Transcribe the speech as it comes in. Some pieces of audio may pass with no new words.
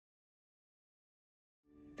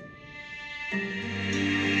Hello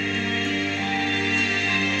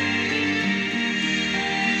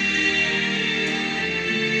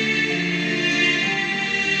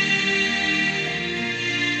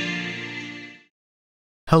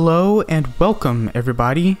and welcome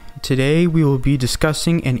everybody. Today we will be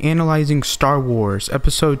discussing and analyzing Star Wars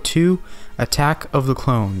Episode 2, Attack of the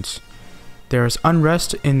Clones. There is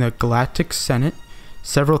unrest in the Galactic Senate.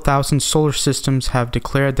 Several thousand solar systems have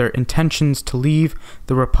declared their intentions to leave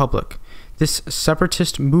the Republic. This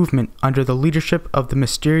separatist movement under the leadership of the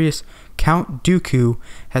mysterious Count Dooku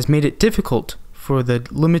has made it difficult for the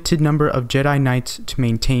limited number of Jedi Knights to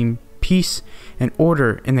maintain peace and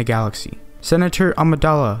order in the galaxy. Senator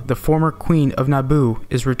Amidala, the former Queen of Naboo,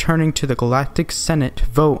 is returning to the Galactic Senate to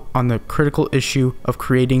vote on the critical issue of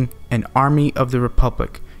creating an army of the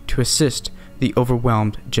Republic to assist the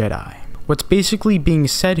overwhelmed Jedi. What's basically being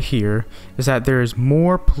said here is that there is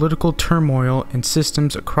more political turmoil and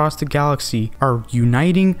systems across the galaxy are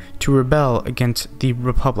uniting to rebel against the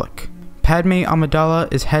Republic. Padme Amidala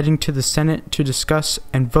is heading to the Senate to discuss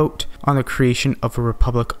and vote on the creation of a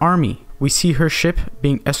Republic army. We see her ship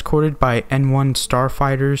being escorted by N1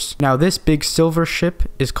 starfighters. Now this big silver ship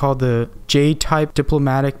is called the J-type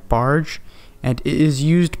diplomatic barge, and it is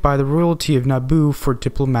used by the royalty of Naboo for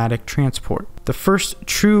diplomatic transport. The first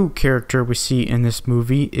true character we see in this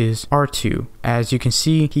movie is R2. As you can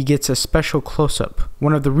see, he gets a special close-up.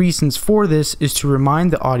 One of the reasons for this is to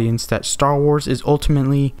remind the audience that Star Wars is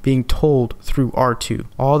ultimately being told through R2.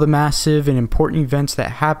 All the massive and important events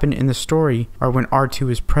that happen in the story are when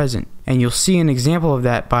R2 is present, and you'll see an example of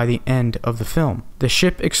that by the end of the film. The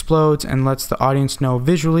ship explodes and lets the audience know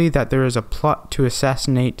visually that there is a plot to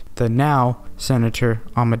assassinate the now Senator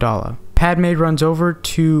Amidala. Padme runs over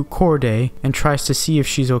to Corday and tries to see if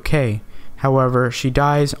she's okay. However, she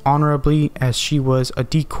dies honorably as she was a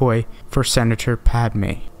decoy for Senator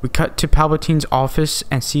Padme. We cut to Palpatine's office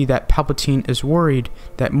and see that Palpatine is worried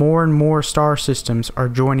that more and more star systems are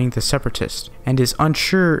joining the Separatists and is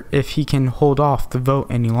unsure if he can hold off the vote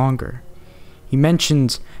any longer. He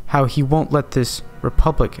mentions how he won't let this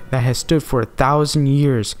Republic that has stood for 1,000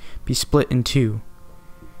 years be split in two.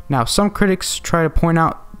 Now, some critics try to point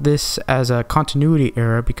out this as a continuity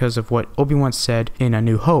error because of what Obi-Wan said in A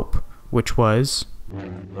New Hope, which was,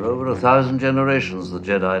 "For over 1,000 generations, the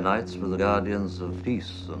Jedi Knights were the guardians of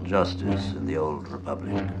peace and justice in the Old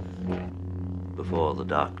Republic. Before the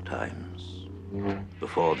Dark Times.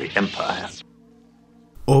 Before the Empire."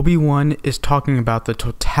 Obi-Wan is talking about the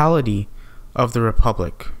totality of the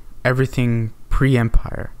Republic, everything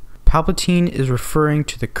pre-Empire. Palpatine is referring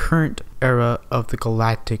to the current era of the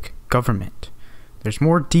galactic government. There's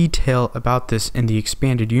more detail about this in the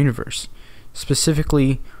expanded universe,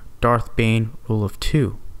 specifically Darth Bane Rule of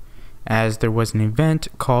Two, as there was an event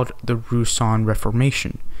called the Ruusan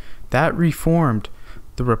Reformation that reformed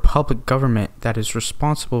the Republic government that is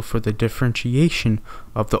responsible for the differentiation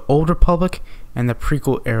of the Old Republic and the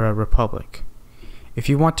prequel era Republic. If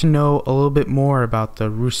you want to know a little bit more about the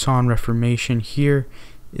Ruusan Reformation, here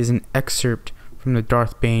is an excerpt from the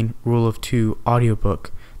Darth Bane Rule of Two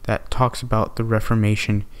audiobook that talks about the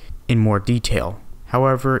Reformation in more detail.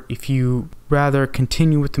 However, if you rather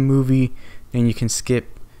continue with the movie, then you can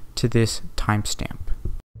skip to this timestamp.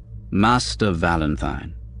 "Master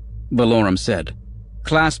Valentine," Valorum said,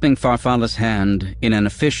 clasping Farfalla's hand in an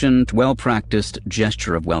efficient, well-practiced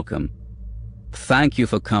gesture of welcome. "Thank you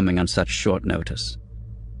for coming on such short notice."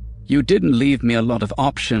 "You didn't leave me a lot of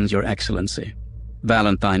options, Your Excellency,"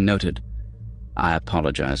 Valentine noted. "I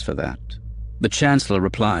apologize for that," the Chancellor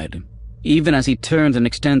replied, even as he turned and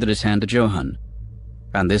extended his hand to Johann.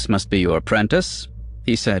 "And this must be your apprentice,"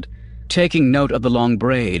 he said, taking note of the long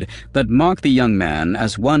braid that marked the young man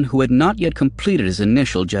as one who had not yet completed his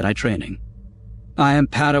initial Jedi training. "I am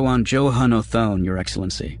Padawan Johann Othone, Your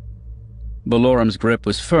Excellency." Balorum's grip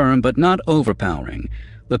was firm but not overpowering,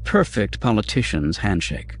 the perfect politician's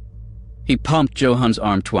handshake. He pumped Johann's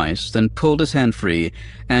arm twice, then pulled his hand free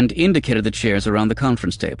and indicated the chairs around the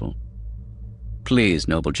conference table. "Please,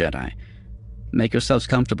 noble Jedi, make yourselves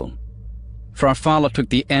comfortable." Farfalla took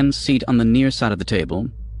the end seat on the near side of the table.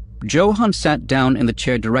 Johann sat down in the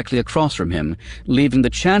chair directly across from him, leaving the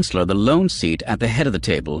Chancellor the lone seat at the head of the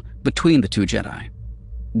table between the two Jedi.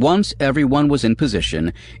 Once everyone was in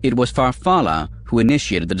position, it was Farfalla who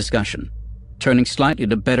initiated the discussion, turning slightly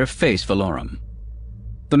to better face Valorum.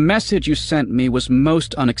 "The message you sent me was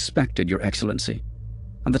most unexpected, Your Excellency,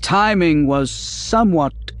 and the timing was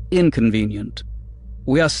somewhat inconvenient.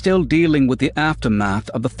 We are still dealing with the aftermath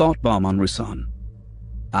of the thought bomb on Ruusan."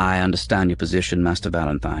 "I understand your position, Master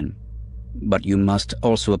Valentine, but you must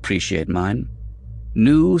also appreciate mine.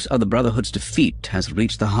 News of the Brotherhood's defeat has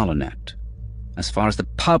reached the HoloNet. As far as the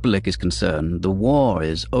public is concerned, the war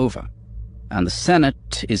is over, and the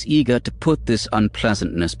Senate is eager to put this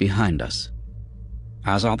unpleasantness behind us.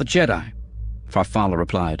 As are the Jedi, Farfalla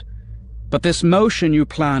replied. But this motion you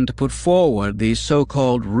plan to put forward, the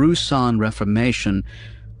so-called Ruusan Reformation,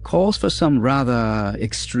 calls for some rather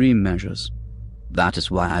extreme measures. That is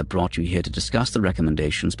why I brought you here to discuss the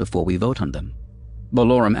recommendations before we vote on them.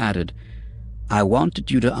 Valorum added, I wanted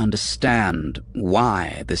you to understand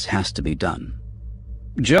why this has to be done.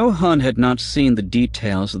 Johann had not seen the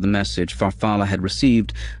details of the message Farfalla had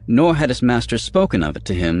received, nor had his master spoken of it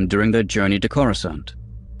to him during their journey to Coruscant.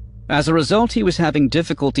 As a result, he was having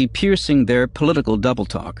difficulty piercing their political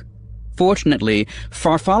double-talk. Fortunately,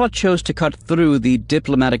 Farfalla chose to cut through the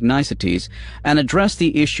diplomatic niceties and address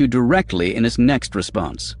the issue directly in his next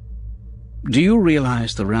response. Do you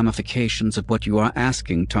realize the ramifications of what you are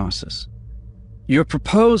asking, Tarsus? Your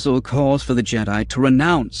proposal calls for the Jedi to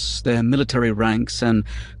renounce their military ranks and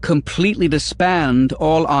completely disband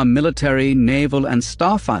all our military, naval, and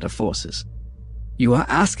starfighter forces. You are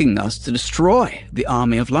asking us to destroy the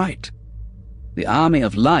Army of Light. The Army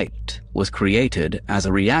of Light was created as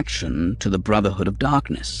a reaction to the Brotherhood of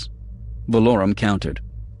Darkness. Valorum countered.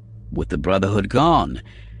 With the Brotherhood gone,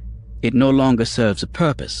 it no longer serves a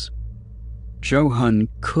purpose. Johann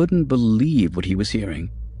couldn't believe what he was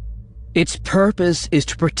hearing. Its purpose is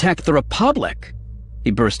to protect the Republic,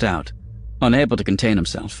 he burst out, unable to contain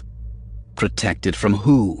himself. Protected from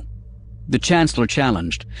who? The Chancellor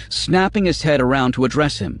challenged, snapping his head around to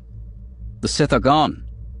address him. The Sith are gone.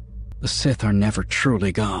 The Sith are never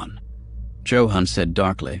truly gone, Johann said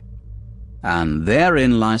darkly. And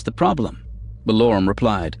therein lies the problem, Valorum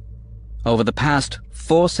replied. Over the past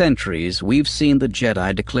 4 centuries, we've seen the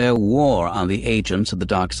Jedi declare war on the agents of the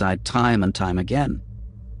dark side time and time again.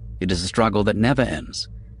 It is a struggle that never ends.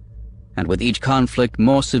 And with each conflict,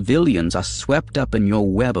 more civilians are swept up in your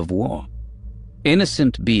web of war.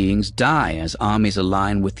 Innocent beings die as armies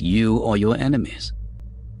align with you or your enemies.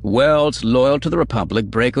 Worlds loyal to the Republic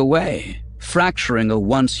break away, fracturing a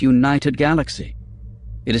once united galaxy.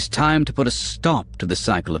 It is time to put a stop to the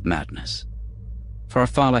cycle of madness.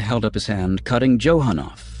 Farfalla held up his hand, cutting Johann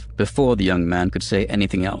off, before the young man could say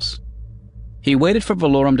anything else. He waited for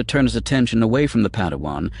Valorum to turn his attention away from the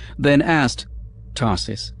Padawan, then asked,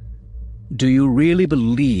 Tarsus, do you really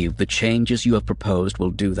believe the changes you have proposed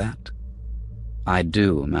will do that? I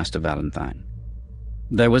do, Master Valentine.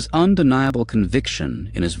 There was undeniable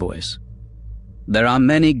conviction in his voice. There are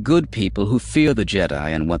many good people who fear the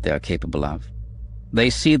Jedi and what they are capable of. They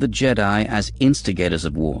see the Jedi as instigators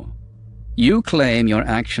of war. You claim your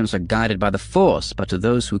actions are guided by the Force, but to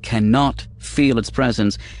those who cannot feel its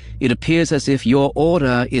presence, it appears as if your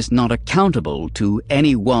order is not accountable to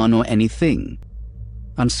anyone or anything.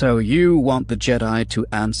 And so you want the Jedi to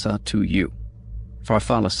answer to you.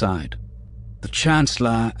 Farfalla sighed. The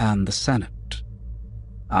Chancellor and the Senate.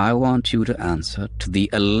 I want you to answer to the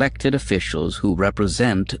elected officials who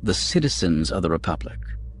represent the citizens of the Republic,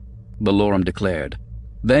 Valorum declared.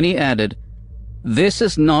 Then he added, This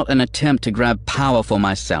is not an attempt to grab power for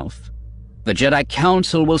myself. The Jedi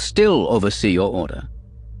Council will still oversee your order,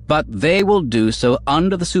 but they will do so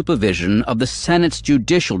under the supervision of the Senate's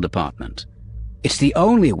Judicial Department. It's the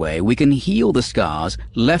only way we can heal the scars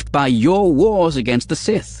left by your wars against the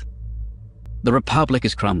Sith. The Republic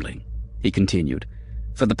is crumbling, he continued.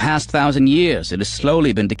 For the past 1,000 years, it has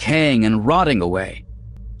slowly been decaying and rotting away.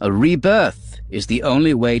 A rebirth is the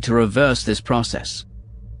only way to reverse this process.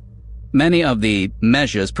 Many of the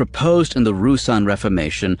measures proposed in the Ruusan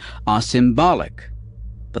Reformation are symbolic,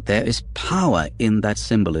 but there is power in that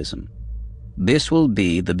symbolism. This will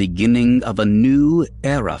be the beginning of a new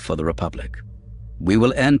era for the Republic. We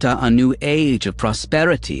will enter a new age of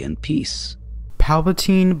prosperity and peace.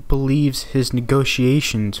 Palpatine believes his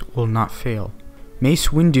negotiations will not fail. Mace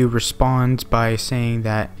Windu responds by saying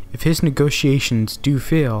that if his negotiations do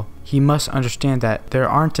fail, he must understand that there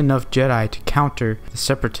aren't enough Jedi to counter the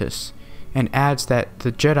Separatists, and adds that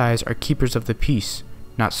the Jedis are keepers of the peace,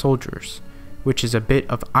 not soldiers, which is a bit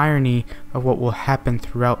of irony of what will happen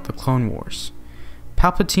throughout the Clone Wars.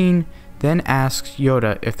 Palpatine then asks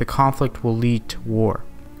Yoda if the conflict will lead to war.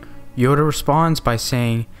 Yoda responds by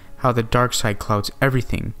saying how the dark side clouds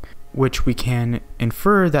everything, which we can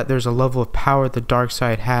infer that there's a level of power the dark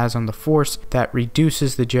side has on the Force that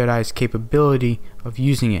reduces the Jedi's capability of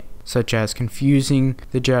using it, such as confusing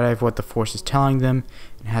the Jedi of what the Force is telling them,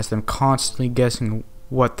 and has them constantly guessing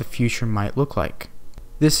what the future might look like.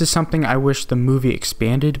 This is something I wish the movie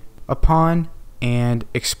expanded upon and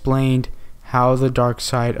explained how the dark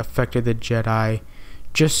side affected the Jedi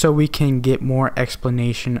just so we can get more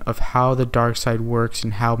explanation of how the dark side works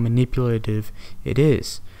and how manipulative it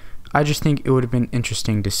is. I just think it would have been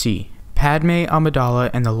interesting to see. Padme Amidala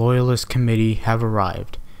and the Loyalist Committee have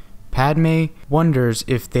arrived. Padme wonders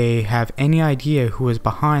if they have any idea who is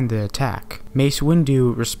behind the attack. Mace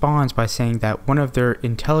Windu responds by saying that one of their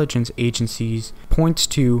intelligence agencies points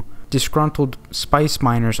to disgruntled spice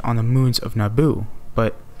miners on the moons of Naboo,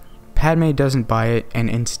 but Padme doesn't buy it and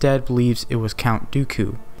instead believes it was Count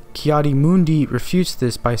Dooku. Ki-Adi-Mundi refutes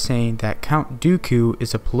this by saying that Count Dooku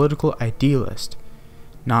is a political idealist,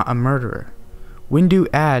 not a murderer. Windu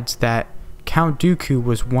adds that Count Dooku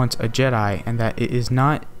was once a Jedi and that it is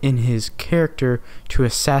not in his character to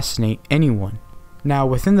assassinate anyone. Now,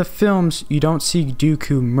 within the films, you don't see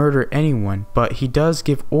Dooku murder anyone, but he does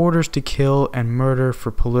give orders to kill and murder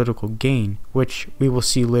for political gain, which we will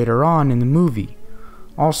see later on in the movie.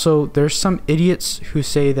 Also, there's some idiots who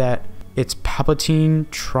say that it's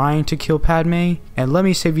Palpatine trying to kill Padme, and let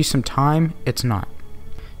me save you some time, it's not.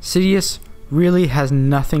 Sidious really has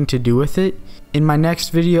nothing to do with it. In my next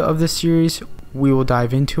video of this series, we will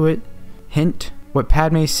dive into it. Hint, what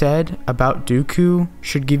Padme said about Dooku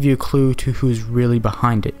should give you a clue to who's really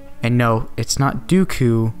behind it. And no, it's not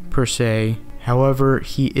Dooku per se, however,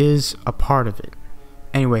 he is a part of it.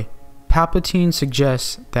 Anyway, Palpatine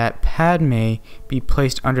suggests that Padme be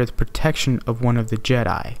placed under the protection of one of the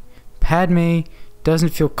Jedi. Padme doesn't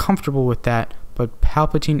feel comfortable with that, but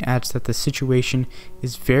Palpatine adds that the situation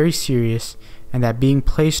is very serious and that being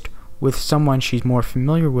placed with someone she's more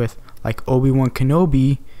familiar with, like Obi-Wan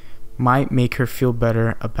Kenobi, might make her feel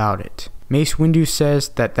better about it. Mace Windu says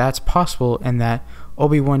that that's possible and that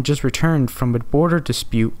Obi-Wan just returned from a border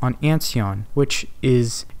dispute on Ancion, which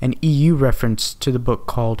is an EU reference to the book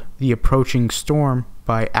called The Approaching Storm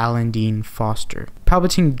by Alan Dean Foster.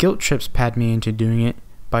 Palpatine guilt trips Padme into doing it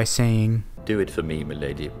by saying, "Do it for me,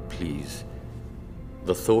 milady, please.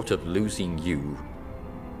 The thought of losing you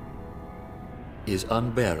is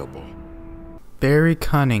unbearable." Very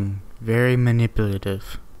cunning, very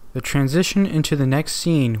manipulative. The transition into the next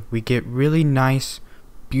scene, we get really nice,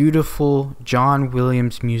 beautiful John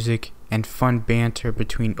Williams music and fun banter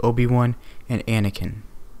between Obi-Wan and Anakin.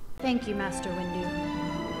 Thank you, Master Windu.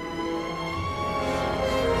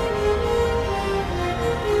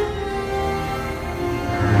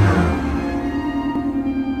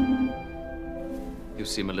 You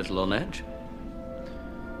seem a little on edge.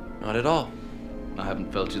 Not at all. I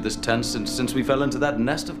haven't felt you this tense since we fell into that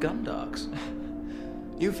nest of Gundarks.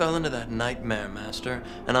 You fell into that nightmare, Master,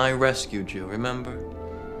 and I rescued you, remember?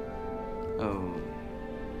 Oh,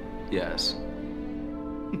 yes.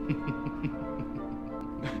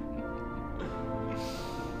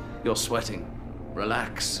 You're sweating.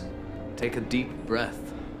 Relax. Take a deep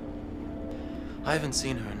breath. I haven't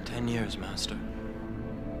seen her in 10 years, Master.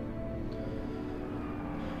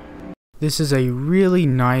 This is a really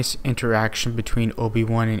nice interaction between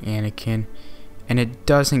Obi-Wan and Anakin, and it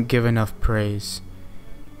doesn't give enough praise.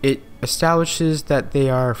 It establishes that they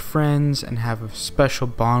are friends and have a special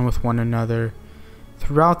bond with one another.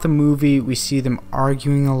 Throughout the movie, we see them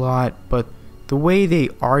arguing a lot, but the way they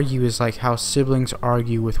argue is like how siblings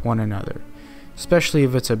argue with one another, especially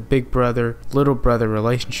if it's a big brother, little brother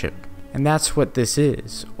relationship. And that's what this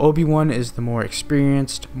is. Obi-Wan is the more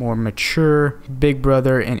experienced, more mature big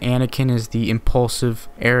brother, and Anakin is the impulsive,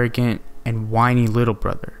 arrogant, and whiny little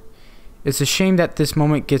brother. It's a shame that this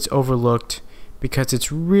moment gets overlooked because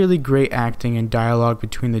it's really great acting and dialogue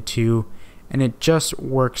between the two, and it just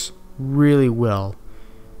works really well.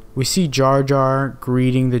 We see Jar Jar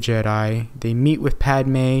greeting the Jedi. They meet with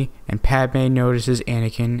Padme, and Padme notices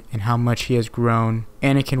Anakin and how much he has grown.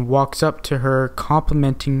 Anakin walks up to her,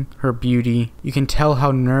 complimenting her beauty. You can tell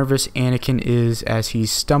how nervous Anakin is as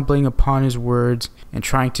he's stumbling upon his words and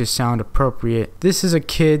trying to sound appropriate. This is a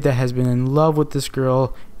kid that has been in love with this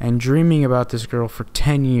girl and dreaming about this girl for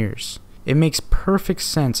 10 years. It makes perfect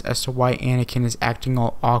sense as to why Anakin is acting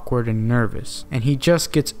all awkward and nervous, and he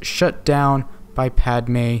just gets shut down by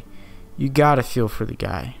Padme. You gotta feel for the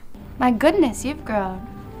guy. My goodness, you've grown.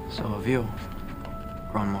 So have you.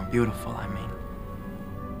 Grown more beautiful, I mean.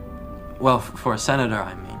 Well, for a senator,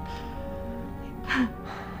 I mean.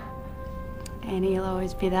 And he'll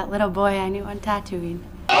always be that little boy I knew on Tatooine.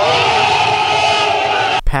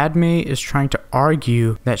 Padme is trying to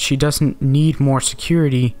argue that she doesn't need more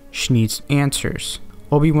security, she needs answers.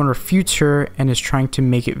 Obi-Wan refutes her and is trying to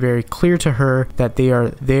make it very clear to her that they are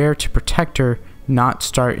there to protect her, not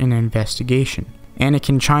start an investigation.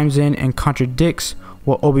 Anakin chimes in and contradicts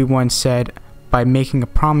what Obi-Wan said by making a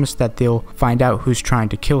promise that they'll find out who's trying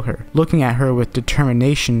to kill her, looking at her with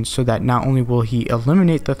determination so that not only will he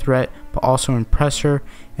eliminate the threat, but also impress her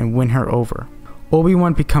and win her over.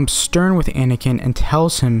 Obi-Wan becomes stern with Anakin and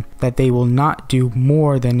tells him that they will not do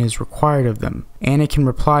more than is required of them. Anakin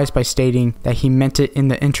replies by stating that he meant it in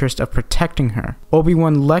the interest of protecting her.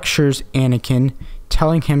 Obi-Wan lectures Anakin,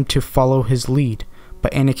 telling him to follow his lead,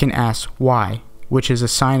 but Anakin asks why, which is a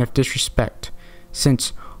sign of disrespect,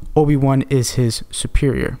 since Obi-Wan is his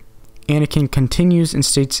superior. Anakin continues and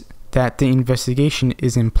states that the investigation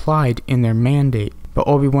is implied in their mandate, but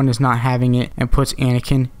Obi-Wan is not having it and puts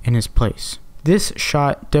Anakin in his place. This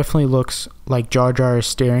shot definitely looks like Jar Jar is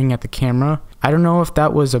staring at the camera. I don't know if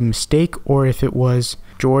that was a mistake or if it was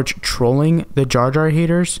George trolling the Jar Jar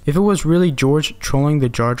haters. If it was really George trolling the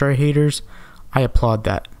Jar Jar haters, I applaud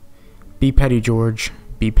that. Be petty, George.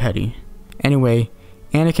 Be petty. Anyway,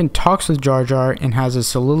 Anakin talks with Jar Jar and has a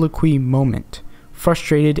soliloquy moment.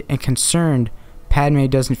 Frustrated and concerned, Padme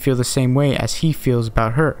doesn't feel the same way as he feels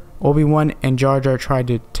about her. Obi-Wan and Jar Jar tried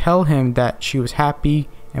to tell him that she was happy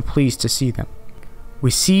and pleased to see them. We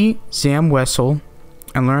see Zam Wesell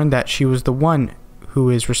and learn that she was the one who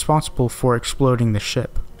is responsible for exploding the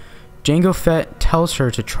ship. Jango Fett tells her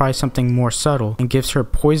to try something more subtle and gives her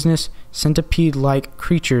poisonous centipede-like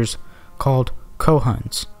creatures called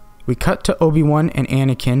Kohuns. We cut to Obi-Wan and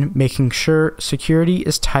Anakin making sure security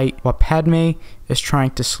is tight while Padme is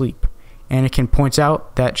trying to sleep. Anakin points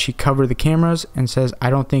out that she covered the cameras and says, "I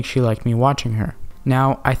don't think she liked me watching her."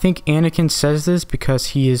 Now, I think Anakin says this because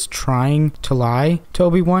he is trying to lie to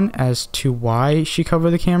Obi-Wan as to why she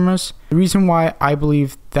covered the cameras. The reason why I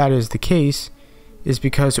believe that is the case is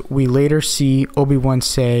because we later see Obi-Wan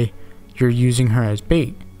say, "You're using her as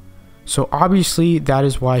bait." So obviously that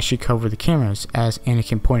is why she covered the cameras, as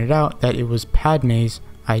Anakin pointed out that it was Padme's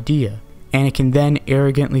idea. Anakin then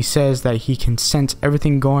arrogantly says that he can sense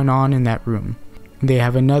everything going on in that room. They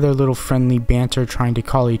have another little friendly banter trying to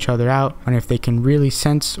call each other out on if they can really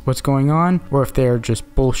sense what's going on or if they are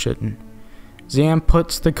just bullshitting. Zam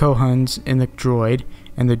puts the Kohuns in the droid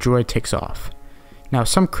and the droid takes off. Now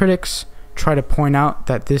some critics try to point out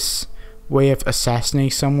that this way of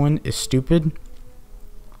assassinating someone is stupid,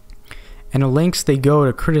 and the lengths they go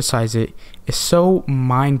to criticize it is so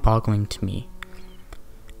mind-boggling to me.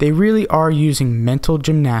 They really are using mental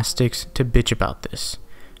gymnastics to bitch about this.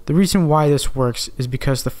 The reason why this works is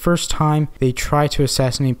because the first time they tried to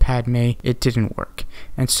assassinate Padme, it didn't work.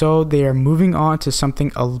 And so they are moving on to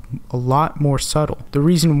something a lot more subtle. The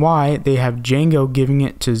reason why they have Jango giving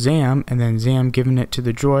it to Zam and then Zam giving it to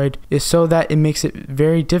the droid is so that it makes it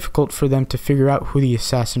very difficult for them to figure out who the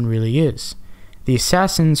assassin really is. The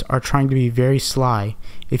assassins are trying to be very sly.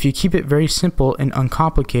 If you keep it very simple and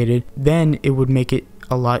uncomplicated, then it would make it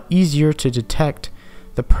a lot easier to detect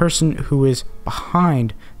the person who is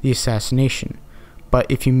behind the assassination. But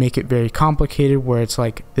if you make it very complicated, where it's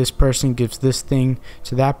like this person gives this thing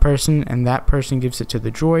to that person and that person gives it to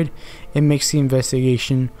the droid, it makes the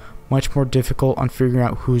investigation much more difficult on figuring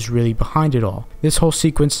out who's really behind it all. This whole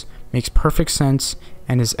sequence makes perfect sense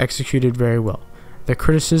and is executed very well. The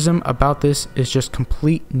criticism about this is just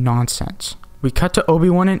complete nonsense. We cut to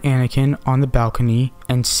Obi-Wan and Anakin on the balcony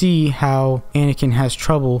and see how Anakin has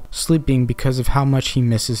trouble sleeping because of how much he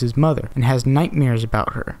misses his mother and has nightmares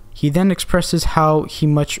about her. He then expresses how he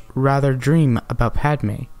much rather dream about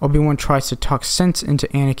Padme. Obi-Wan tries to talk sense into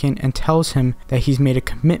Anakin and tells him that he's made a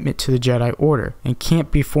commitment to the Jedi Order and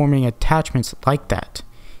can't be forming attachments like that.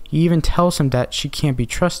 He even tells him that she can't be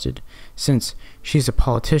trusted since she's a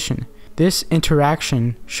politician. This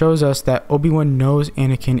interaction shows us that Obi-Wan knows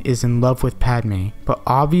Anakin is in love with Padme, but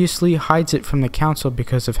obviously hides it from the council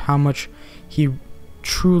because of how much he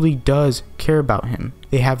truly does care about him.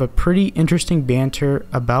 They have a pretty interesting banter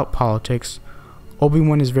about politics.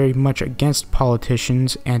 Obi-Wan is very much against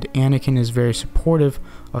politicians and Anakin is very supportive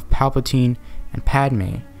of Palpatine and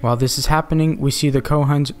Padme. While this is happening, we see the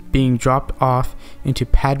Kohuns being dropped off into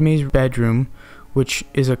Padme's bedroom, which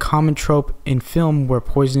is a common trope in film where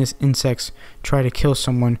poisonous insects try to kill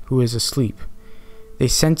someone who is asleep. They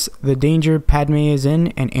sense the danger Padme is in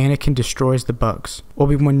and Anakin destroys the bugs.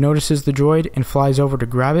 Obi-Wan notices the droid and flies over to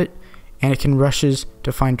grab it. Anakin rushes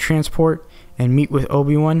to find transport and meet with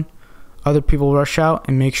Obi-Wan. Other people rush out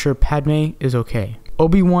and make sure Padme is okay.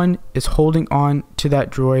 Obi-Wan is holding on to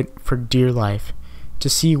that droid for dear life to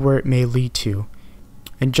see where it may lead to.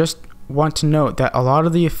 And just want to note that a lot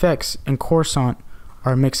of the effects in Coruscant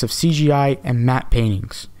are a mix of CGI and matte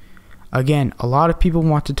paintings. Again, a lot of people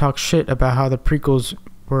want to talk shit about how the prequels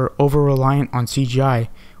were over-reliant on CGI,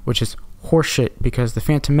 which is horseshit because The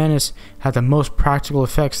Phantom Menace had the most practical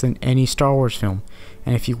effects than any Star Wars film.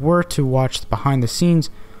 And if you were to watch the behind the scenes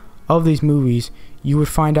of these movies, you would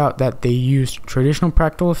find out that they used traditional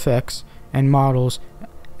practical effects and models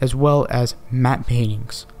as well as matte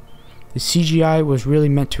paintings. The CGI was really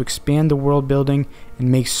meant to expand the world building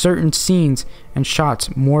and make certain scenes and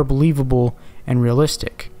shots more believable and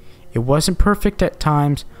realistic. It wasn't perfect at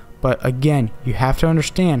times, but again, you have to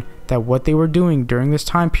understand that what they were doing during this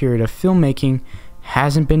time period of filmmaking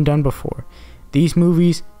hasn't been done before. These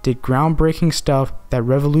movies did groundbreaking stuff that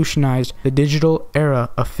revolutionized the digital era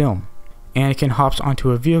of film. Anakin hops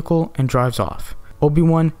onto a vehicle and drives off.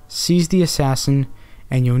 Obi-Wan sees the assassin,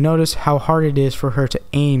 and you'll notice how hard it is for her to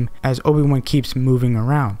aim as Obi-Wan keeps moving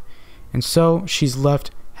around. And so she's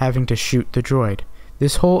left having to shoot the droid.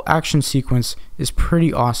 This whole action sequence is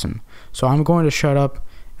pretty awesome, so I'm going to shut up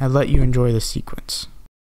and let you enjoy the sequence.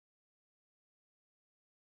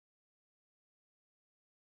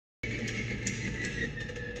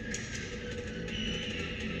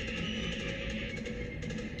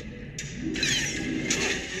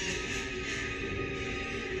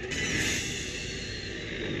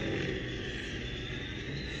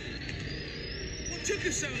 What took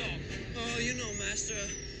you so long? Oh, you know, Master,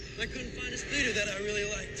 I couldn't find a speeder that I really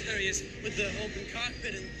liked. There he is, with the open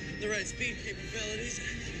cockpit and the right speed capabilities.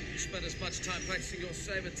 You spent as much time practicing your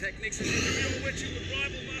saber techniques as you did your witch who would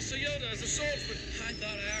rival Master Yoda as a swordsman. I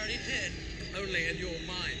thought I already did. Only in your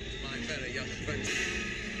mind, my very young apprentice.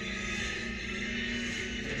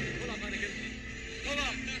 Pull up, Anakin. Pull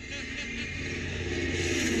up!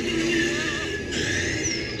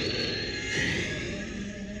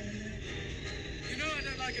 You know I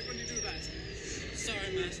don't like it when you do that.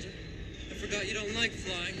 Sorry, Master. I forgot you don't like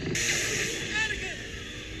flying. Anakin!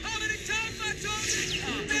 How many times I told you?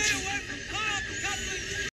 Stay away from carb coupling!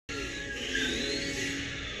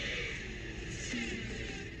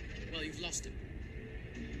 Well, you've lost him.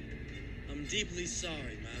 I'm deeply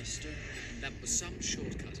sorry, Master. That was some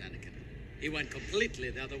shortcut, Anakin. He went completely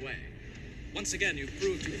the other way. Once again, you've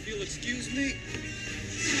proved If you'll excuse me.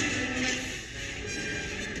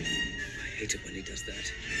 I hate it when he does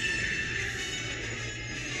that.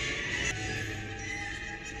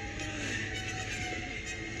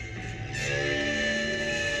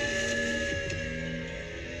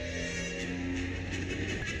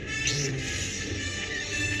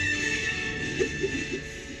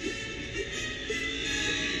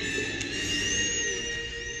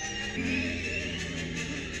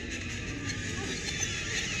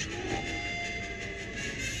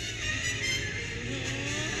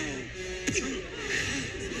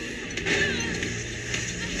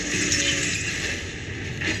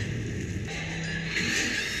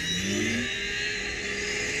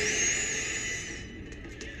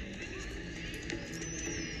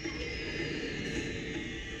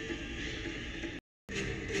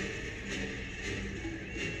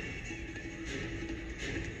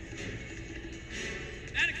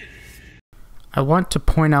 I want to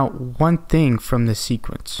point out one thing from this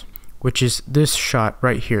sequence, which is this shot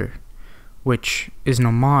right here, which is an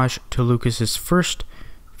homage to Lucas's first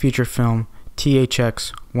feature film,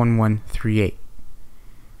 THX 1138.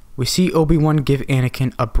 We see Obi-Wan give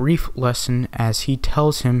Anakin a brief lesson as he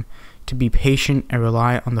tells him to be patient and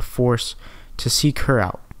rely on the Force to seek her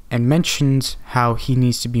out, and mentions how he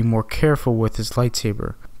needs to be more careful with his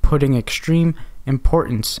lightsaber, putting extreme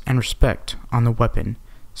importance and respect on the weapon,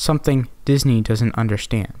 something Disney doesn't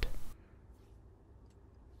understand.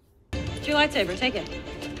 It's your lightsaber, take it.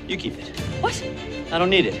 You keep it. What? I don't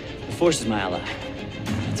need it. The Force is my ally.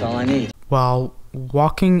 That's all I need. While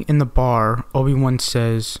walking in the bar, Obi-Wan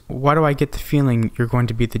says, "Why do I get the feeling you're going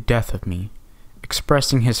to be the death of me?"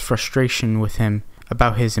 expressing his frustration with him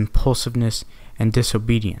about his impulsiveness and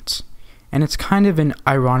disobedience. And it's kind of an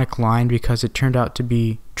ironic line because it turned out to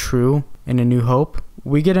be true in A New Hope.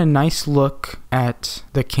 We get a nice look at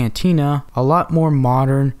the cantina, a lot more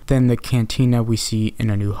modern than the cantina we see in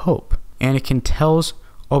A New Hope. Anakin tells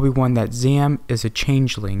Obi-Wan that Zam is a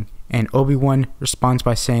changeling, and Obi-Wan responds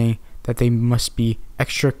by saying that they must be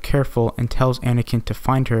extra careful and tells Anakin to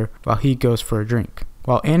find her while he goes for a drink.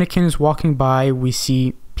 While Anakin is walking by, we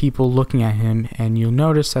see people looking at him, and you'll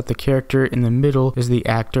notice that the character in the middle is the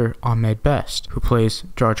actor Ahmed Best, who plays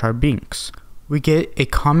Jar Jar Binks. We get a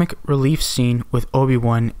comic relief scene with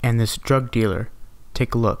Obi-Wan and this drug dealer.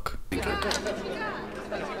 Take a look.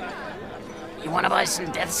 You want to buy some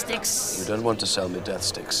death sticks? You don't want to sell me death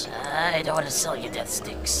sticks. I don't want to sell you death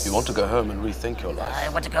sticks. You want to go home and rethink your life. I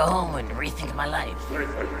want to go home and rethink my life.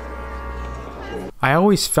 I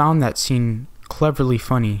always found that scene cleverly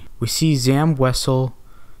funny. We see Zam Wessel.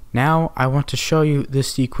 Now I want to show you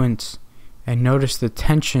this sequence and notice the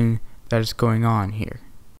tension that is going on here.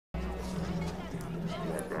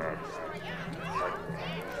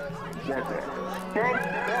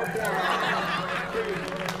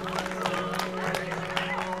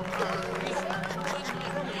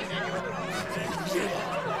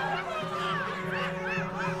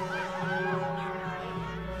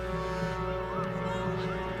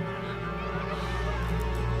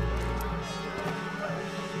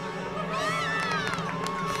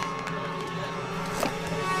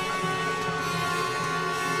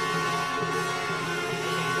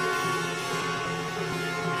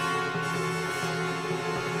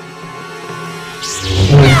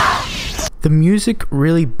 The music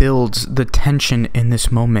really builds the tension in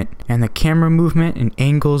this moment, and the camera movement and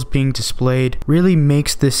angles being displayed really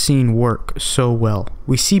makes this scene work so well.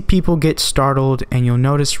 We see people get startled, and you'll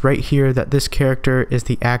notice right here that this character is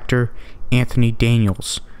the actor Anthony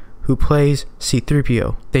Daniels, who plays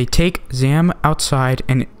C-3PO. They take Zam outside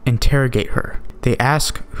and interrogate her. They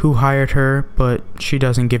ask who hired her, but she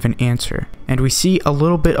doesn't give an answer. And we see a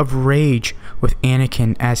little bit of rage with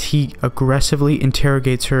Anakin as he aggressively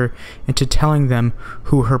interrogates her into telling them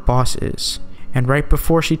who her boss is. And right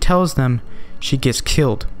before she tells them, she gets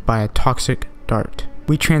killed by a toxic dart.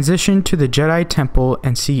 We transition to the Jedi Temple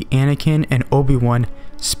and see Anakin and Obi-Wan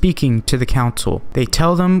speaking to the Council. They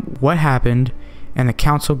tell them what happened, and the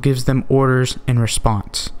Council gives them orders in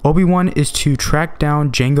response. Obi-Wan is to track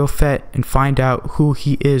down Jango Fett and find out who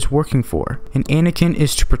he is working for, and Anakin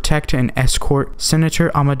is to protect and escort Senator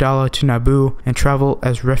Amidala to Naboo and travel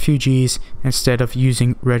as refugees instead of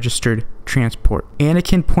using registered transport.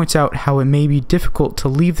 Anakin points out how it may be difficult to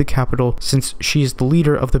leave the capital since she is the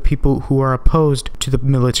leader of the people who are opposed to the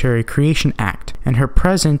Military Creation Act, and her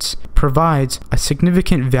presence provides a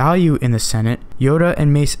significant value in the Senate. Yoda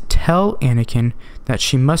and Mace tell Anakin that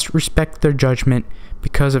she must respect their judgment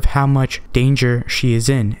because of how much danger she is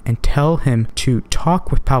in, and tell him to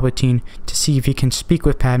talk with Palpatine to see if he can speak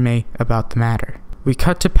with Padme about the matter. We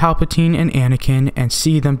cut to Palpatine and Anakin and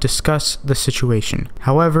see them discuss the situation.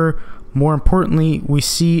 However, more importantly, we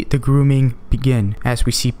see the grooming begin, as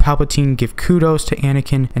we see Palpatine give kudos to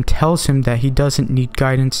Anakin and tells him that he doesn't need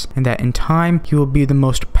guidance and that in time he will be the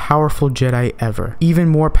most powerful Jedi ever, even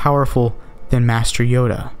more powerful than Master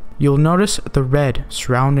Yoda. You'll notice the red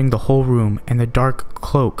surrounding the whole room and the dark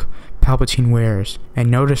cloak Palpatine wears,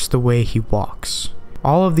 and notice the way he walks.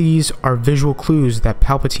 All of these are visual clues that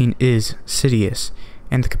Palpatine is Sidious,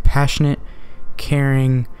 and the compassionate,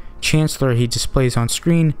 caring Chancellor he displays on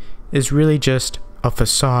screen is really just a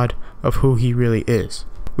facade of who he really is.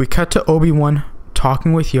 We cut to Obi-Wan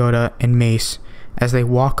talking with Yoda and Mace as they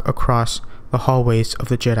walk across the hallways of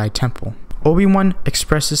the Jedi Temple. Obi-Wan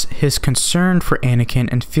expresses his concern for Anakin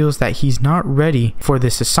and feels that he's not ready for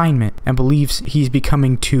this assignment and believes he's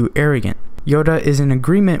becoming too arrogant. Yoda is in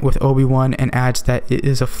agreement with Obi-Wan and adds that it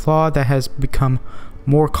is a flaw that has become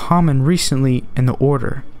more common recently in the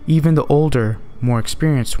Order, even the older, more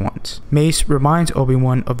experienced ones. Mace reminds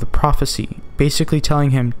Obi-Wan of the prophecy, basically telling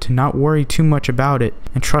him to not worry too much about it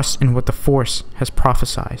and trust in what the Force has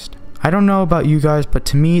prophesied. I don't know about you guys, but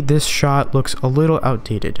to me this shot looks a little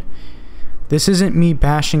outdated. This isn't me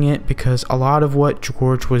bashing it because a lot of what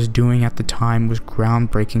George was doing at the time was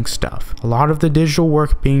groundbreaking stuff. A lot of the digital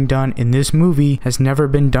work being done in this movie has never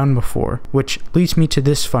been done before, which leads me to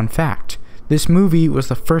this fun fact. This movie was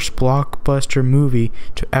the first blockbuster movie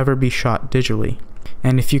to ever be shot digitally.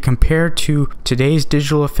 And if you compare to today's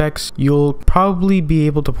digital effects, you'll probably be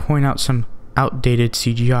able to point out some outdated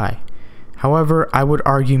CGI. However, I would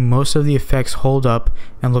argue most of the effects hold up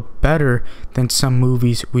and look better than some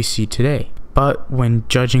movies we see today. But when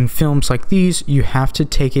judging films like these, you have to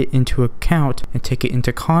take it into account and take it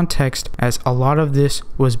into context, as a lot of this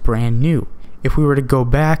was brand new. If we were to go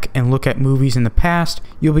back and look at movies in the past,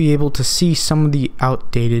 you'll be able to see some of the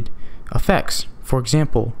outdated effects. For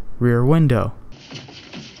example, Rear Window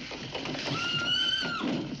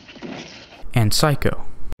and Psycho.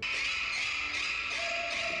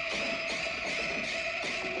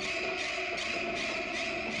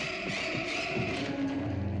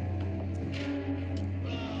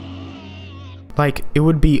 Like, it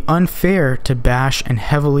would be unfair to bash and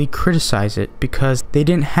heavily criticize it because they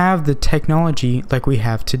didn't have the technology like we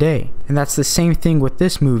have today. And that's the same thing with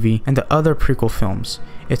this movie and the other prequel films.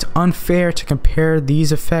 It's unfair to compare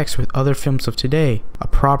these effects with other films of today. A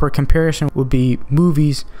proper comparison would be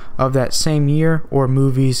movies of that same year or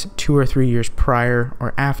movies 2 or 3 years prior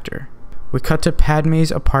or after. We cut to Padme's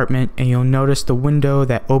apartment and you'll notice the window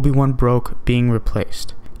that Obi-Wan broke being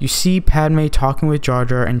replaced. You see Padme talking with Jar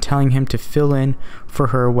Jar and telling him to fill in for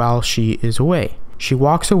her while she is away. She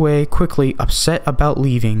walks away quickly, upset about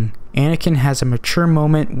leaving, Anakin has a mature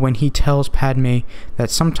moment when he tells Padme that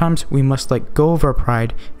sometimes we must let go of our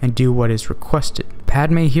pride and do what is requested.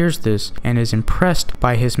 Padme hears this and is impressed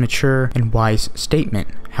by his mature and wise statement.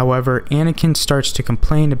 However, Anakin starts to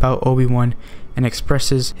complain about Obi-Wan and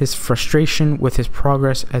expresses his frustration with his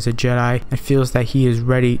progress as a Jedi and feels that he is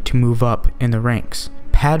ready to move up in the ranks.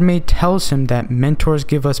 Padme tells him that mentors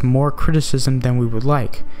give us more criticism than we would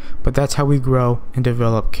like, but that's how we grow and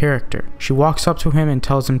develop character. She walks up to him and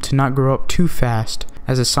tells him to not grow up too fast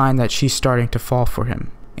as a sign that she's starting to fall for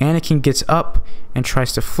him. Anakin gets up and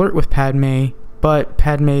tries to flirt with Padme, but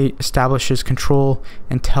Padme establishes control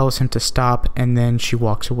and tells him to stop, and then she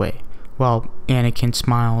walks away, while Anakin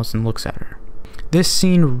smiles and looks at her. This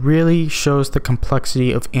scene really shows the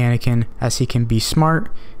complexity of Anakin, as he can be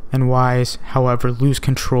smart and wise, however lose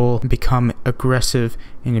control and become aggressive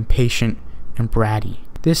and impatient and bratty.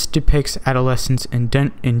 This depicts adolescents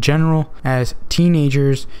in general, as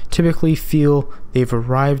teenagers typically feel they've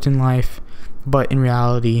arrived in life, but in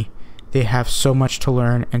reality they have so much to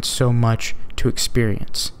learn and so much to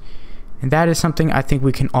experience. And that is something I think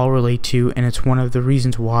we can all relate to, and it's one of the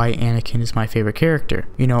reasons why Anakin is my favorite character.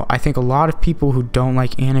 You know, I think a lot of people who don't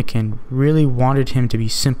like Anakin really wanted him to be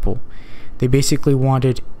simple. They basically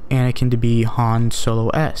wanted Anakin to be Han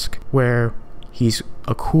Solo-esque, where he's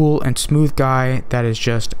a cool and smooth guy that is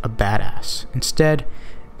just a badass. Instead,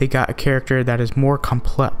 they got a character that is more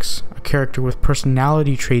complex, a character with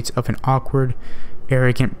personality traits of an awkward,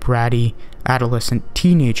 arrogant, bratty, adolescent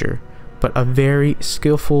teenager, but a very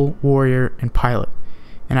skillful warrior and pilot.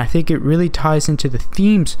 And I think it really ties into the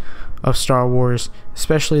themes of Star Wars,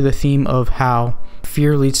 especially the theme of how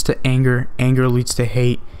fear leads to anger, anger leads to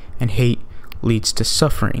hate, and hate leads to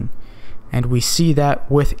suffering. And we see that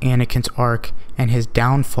with Anakin's arc and his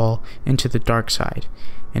downfall into the dark side.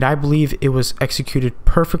 And I believe it was executed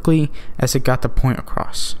perfectly as it got the point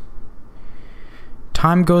across.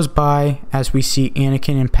 Time goes by as we see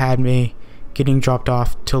Anakin and Padme getting dropped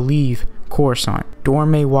off to leave Coruscant.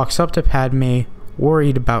 Dorme walks up to Padme,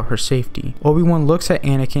 worried about her safety. Obi-Wan looks at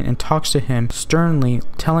Anakin and talks to him sternly,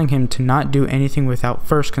 telling him to not do anything without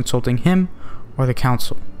first consulting him or the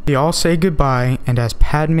council. They all say goodbye, and as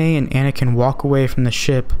Padme and Anakin walk away from the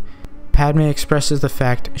ship, Padme expresses the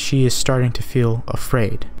fact she is starting to feel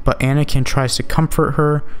afraid. But Anakin tries to comfort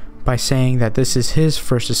her by saying that this is his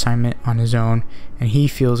first assignment on his own, and he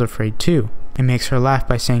feels afraid too. It makes her laugh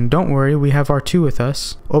by saying, "Don't worry, we have R2 with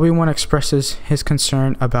us." Obi-Wan expresses his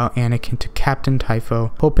concern about Anakin to Captain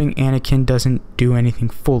Typho, hoping Anakin doesn't do anything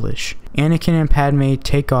foolish. Anakin and Padme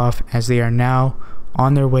take off as they are now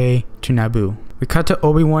on their way to Naboo. We cut to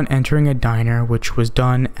Obi-Wan entering a diner, which was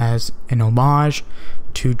done as an homage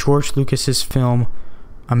to George Lucas's film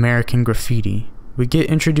American Graffiti. We get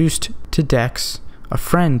introduced to Dex, a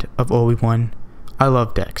friend of Obi-Wan. I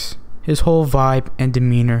love Dex. His whole vibe and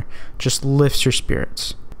demeanor just lifts your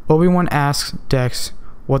spirits. Obi-Wan asks Dex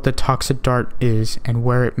what the toxic dart is and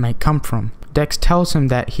where it might come from. Dex tells him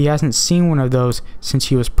that he hasn't seen one of those since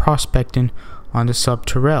he was prospecting on the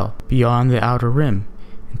Sub-Terrell beyond the Outer Rim,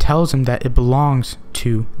 and tells him that it belongs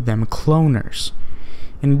to them cloners.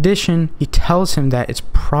 In addition, he tells him that it's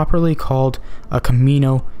properly called a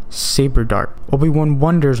Kamino saber dart. Obi-Wan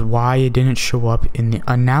wonders why it didn't show up in the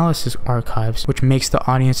analysis archives, which makes the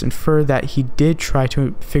audience infer that he did try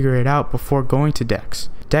to figure it out before going to Dex.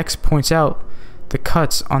 Dex points out the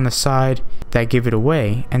cuts on the side that give it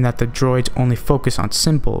away, and that the droids only focus on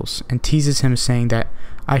symbols, and teases him, saying that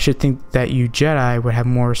I should think that you Jedi would have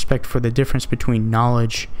more respect for the difference between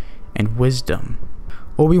knowledge and wisdom.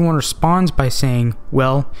 Obi-Wan responds by saying,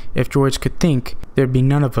 well, if droids could think, there'd be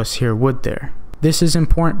none of us here, would there? This is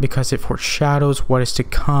important because it foreshadows what is to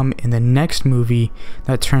come in the next movie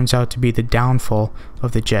that turns out to be the downfall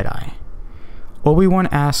of the Jedi. Obi-Wan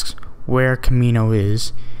asks where Kamino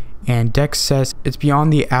is, and Dex says it's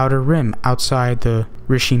beyond the Outer Rim, outside the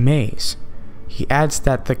Rishi Maze. He adds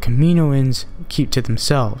that the Kaminoans keep to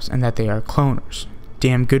themselves, and that they are cloners.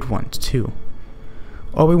 Damn good ones, too.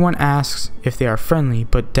 Obi-Wan asks if they are friendly,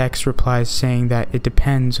 but Dex replies saying that it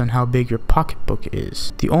depends on how big your pocketbook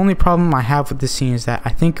is. The only problem I have with this scene is that I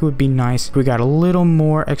think it would be nice if we got a little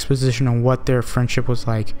more exposition on what their friendship was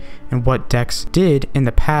like, and what Dex did in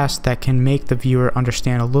the past that can make the viewer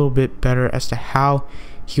understand a little bit better as to how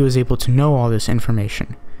he was able to know all this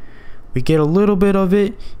information. We get a little bit of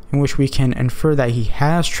it, in which we can infer that he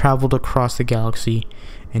has traveled across the galaxy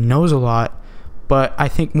and knows a lot, but I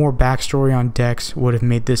think more backstory on Dex would have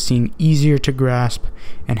made this scene easier to grasp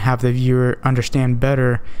and have the viewer understand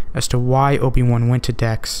better as to why Obi-Wan went to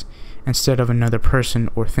Dex instead of another person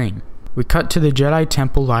or thing. We cut to the Jedi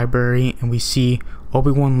Temple library and we see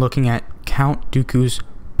Obi-Wan looking at Count Dooku's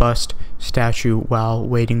bust statue while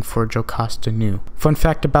waiting for Jocasta Nu. Fun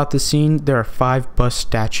fact about this scene, there are 5 bust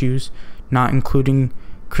statues, not including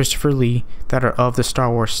Christopher Lee, that are of the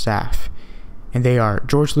Star Wars staff. And they are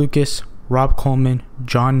George Lucas, Rob Coleman,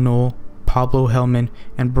 John Knoll, Pablo Hellman,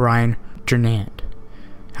 and Brian Gernand.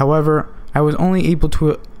 However, I was only able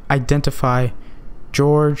to identify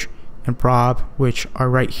George and Rob, which are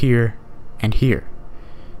right here and here.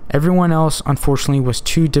 Everyone else, unfortunately, was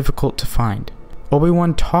too difficult to find.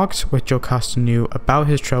 Obi-Wan talks with Jocasta Nu about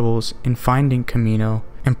his troubles in finding Kamino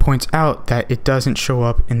and points out that it doesn't show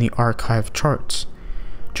up in the archive charts.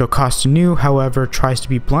 Jocasta Nu, however, tries to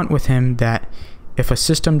be blunt with him that if a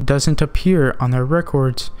system doesn't appear on their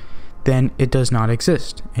records, then it does not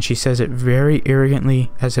exist, and she says it very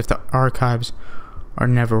arrogantly as if the archives are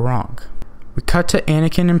never wrong. We cut to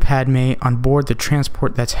Anakin and Padme on board the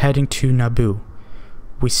transport that's heading to Naboo.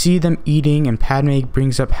 We see them eating, and Padme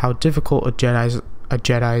brings up how difficult a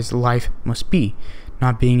Jedi's life must be,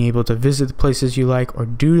 not being able to visit the places you like or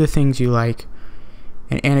do the things you like,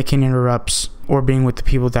 and Anakin interrupts, or being with the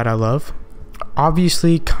people that I love,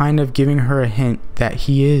 obviously kind of giving her a hint that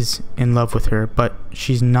he is in love with her, but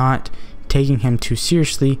she's not taking him too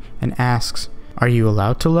seriously and asks, "Are you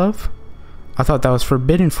allowed to love? I thought that was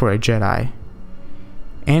forbidden for a Jedi."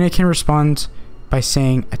 Anakin responds by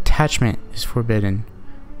saying attachment is forbidden,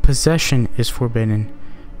 possession is forbidden,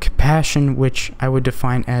 compassion, which I would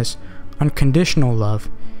define as unconditional love,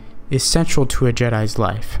 is central to a Jedi's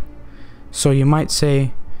life. So you might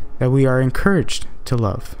say that we are encouraged to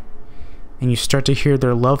love. And you start to hear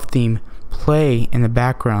their love theme play in the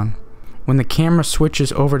background. When the camera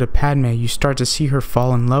switches over to Padme, you start to see her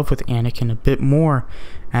fall in love with Anakin a bit more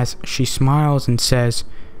as she smiles and says,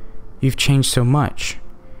 "You've changed so much."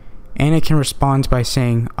 Anakin responds by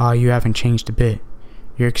saying, "Ah, you haven't changed a bit.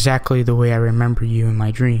 You're exactly the way I remember you in my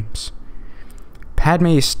dreams." Padme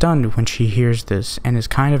is stunned when she hears this and is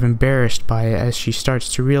kind of embarrassed by it as she starts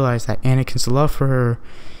to realize that Anakin's love for her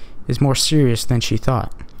is more serious than she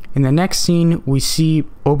thought. In the next scene, we see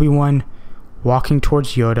Obi-Wan walking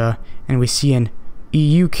towards Yoda, and we see an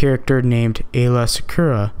EU character named Ayla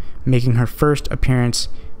Secura making her first appearance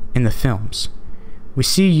in the films. We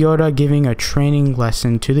see Yoda giving a training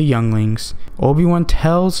lesson to the younglings. Obi-Wan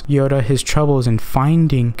tells Yoda his troubles in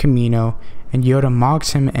finding Kamino, and Yoda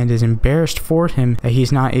mocks him and is embarrassed for him that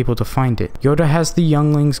he's not able to find it. Yoda has the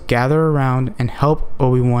younglings gather around and help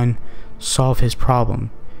Obi-Wan solve his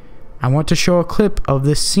problem. I want to show a clip of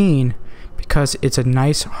this scene because it's a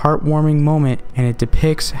nice, heartwarming moment, and it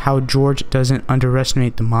depicts how George doesn't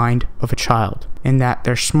underestimate the mind of a child, and that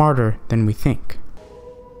they're smarter than we think.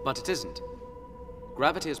 But it isn't.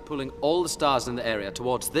 Gravity is pulling all the stars in the area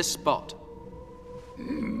towards this spot.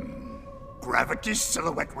 Gravity's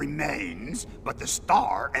silhouette remains, but the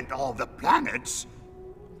star and all the planets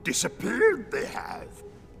disappeared, they have.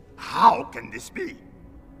 How can this be?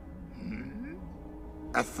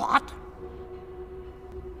 A thought?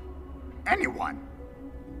 Anyone?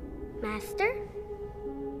 Master?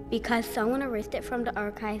 Because someone erased it from the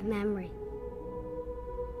archive memory.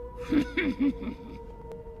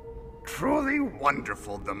 Truly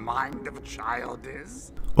wonderful the mind of a child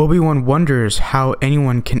is. Obi-Wan wonders how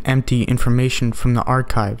anyone can empty information from the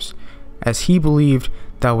archives, as he believed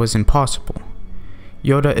that was impossible.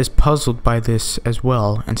 Yoda is puzzled by this as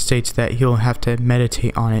well and states that he'll have to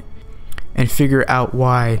meditate on it and figure out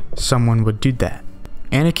why someone would do that.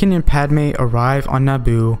 Anakin and Padme arrive on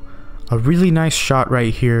Naboo. A really nice shot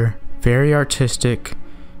right here, very artistic,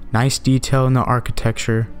 nice detail in the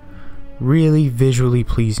architecture, really visually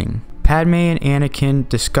pleasing. Padme and Anakin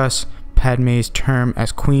discuss Padme's term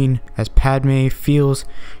as queen, as Padme feels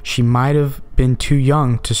she might have been too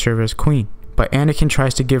young to serve as queen. But Anakin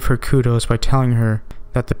tries to give her kudos by telling her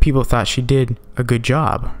that the people thought she did a good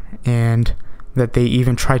job, and that they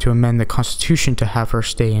even tried to amend the Constitution to have her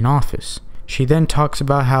stay in office. She then talks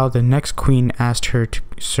about how the next queen asked her to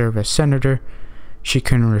serve as senator. She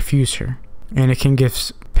couldn't refuse her. Anakin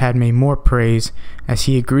gives Padme more praise as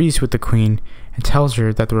he agrees with the queen and tells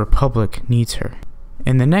her that the Republic needs her.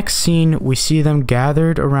 In the next scene, we see them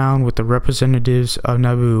gathered around with the representatives of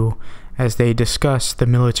Naboo as they discuss the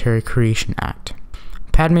Military Creation Act.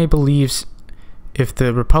 Padme believes if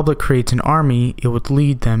the Republic creates an army, it would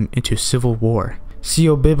lead them into civil war.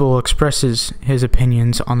 C.O. Bibble expresses his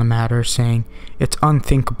opinions on the matter, saying, "It's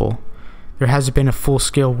unthinkable. There hasn't been a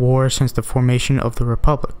full-scale war since the formation of the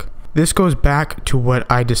Republic." This goes back to what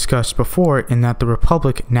I discussed before, in that the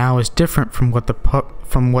Republic now is different from what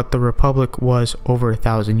the Republic was over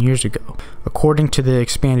 1,000 years ago. According to the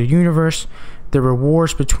expanded universe, there were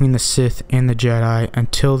wars between the Sith and the Jedi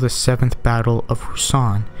until the 7th Battle of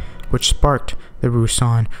Ruusan, which sparked the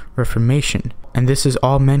Ruusan Reformation, and this is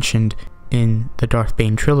all mentioned in the Darth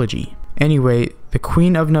Bane trilogy. Anyway, the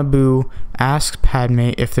Queen of Naboo asks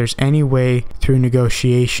Padme if there's any way through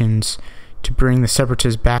negotiations to bring the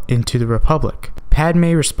Separatists back into the Republic.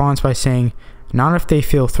 Padme responds by saying, "Not if they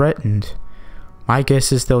feel threatened. My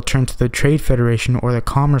guess is they'll turn to the Trade Federation or the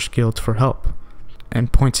Commerce Guilds for help,"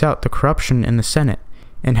 and points out the corruption in the Senate,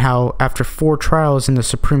 and how after 4 trials in the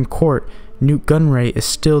Supreme Court, Newt Gunray is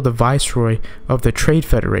still the Viceroy of the Trade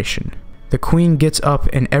Federation. The Queen gets up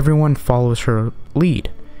and everyone follows her lead.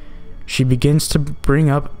 She begins to bring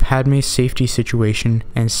up Padme's safety situation,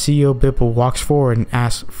 and CEO Bibble walks forward and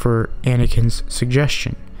asks for Anakin's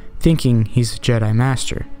suggestion, thinking he's a Jedi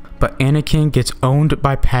Master. But Anakin gets owned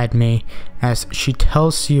by Padme as she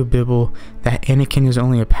tells CEO Bibble that Anakin is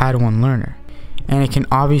only a Padawan learner. Anakin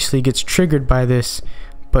obviously gets triggered by this,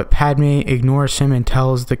 but Padme ignores him and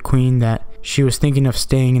tells the Queen that she was thinking of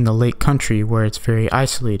staying in the Lake Country where it's very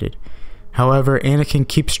isolated. However, Anakin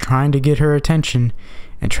keeps trying to get her attention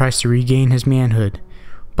and tries to regain his manhood,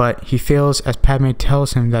 but he fails as Padme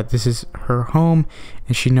tells him that this is her home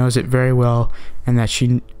and she knows it very well, and that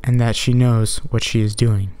she knows what she is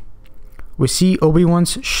doing. We see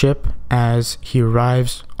Obi-Wan's ship as he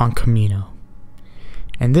arrives on Kamino.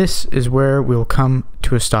 And this is where we'll come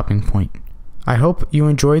to a stopping point. I hope you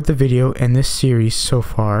enjoyed the video and this series so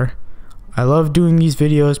far. I love doing these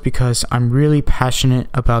videos because I'm really passionate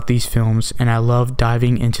about these films and I love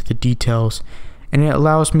diving into the details, and it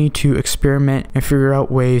allows me to experiment and figure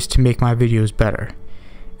out ways to make my videos better.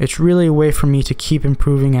 It's really a way for me to keep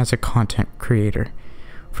improving as a content creator.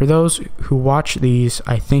 For those who watch these,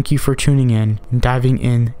 I thank you for tuning in and diving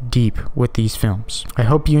in deep with these films. I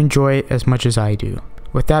hope you enjoy it as much as I do.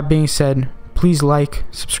 With that being said, please like,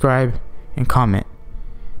 subscribe, and comment,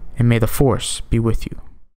 and may the Force be with you.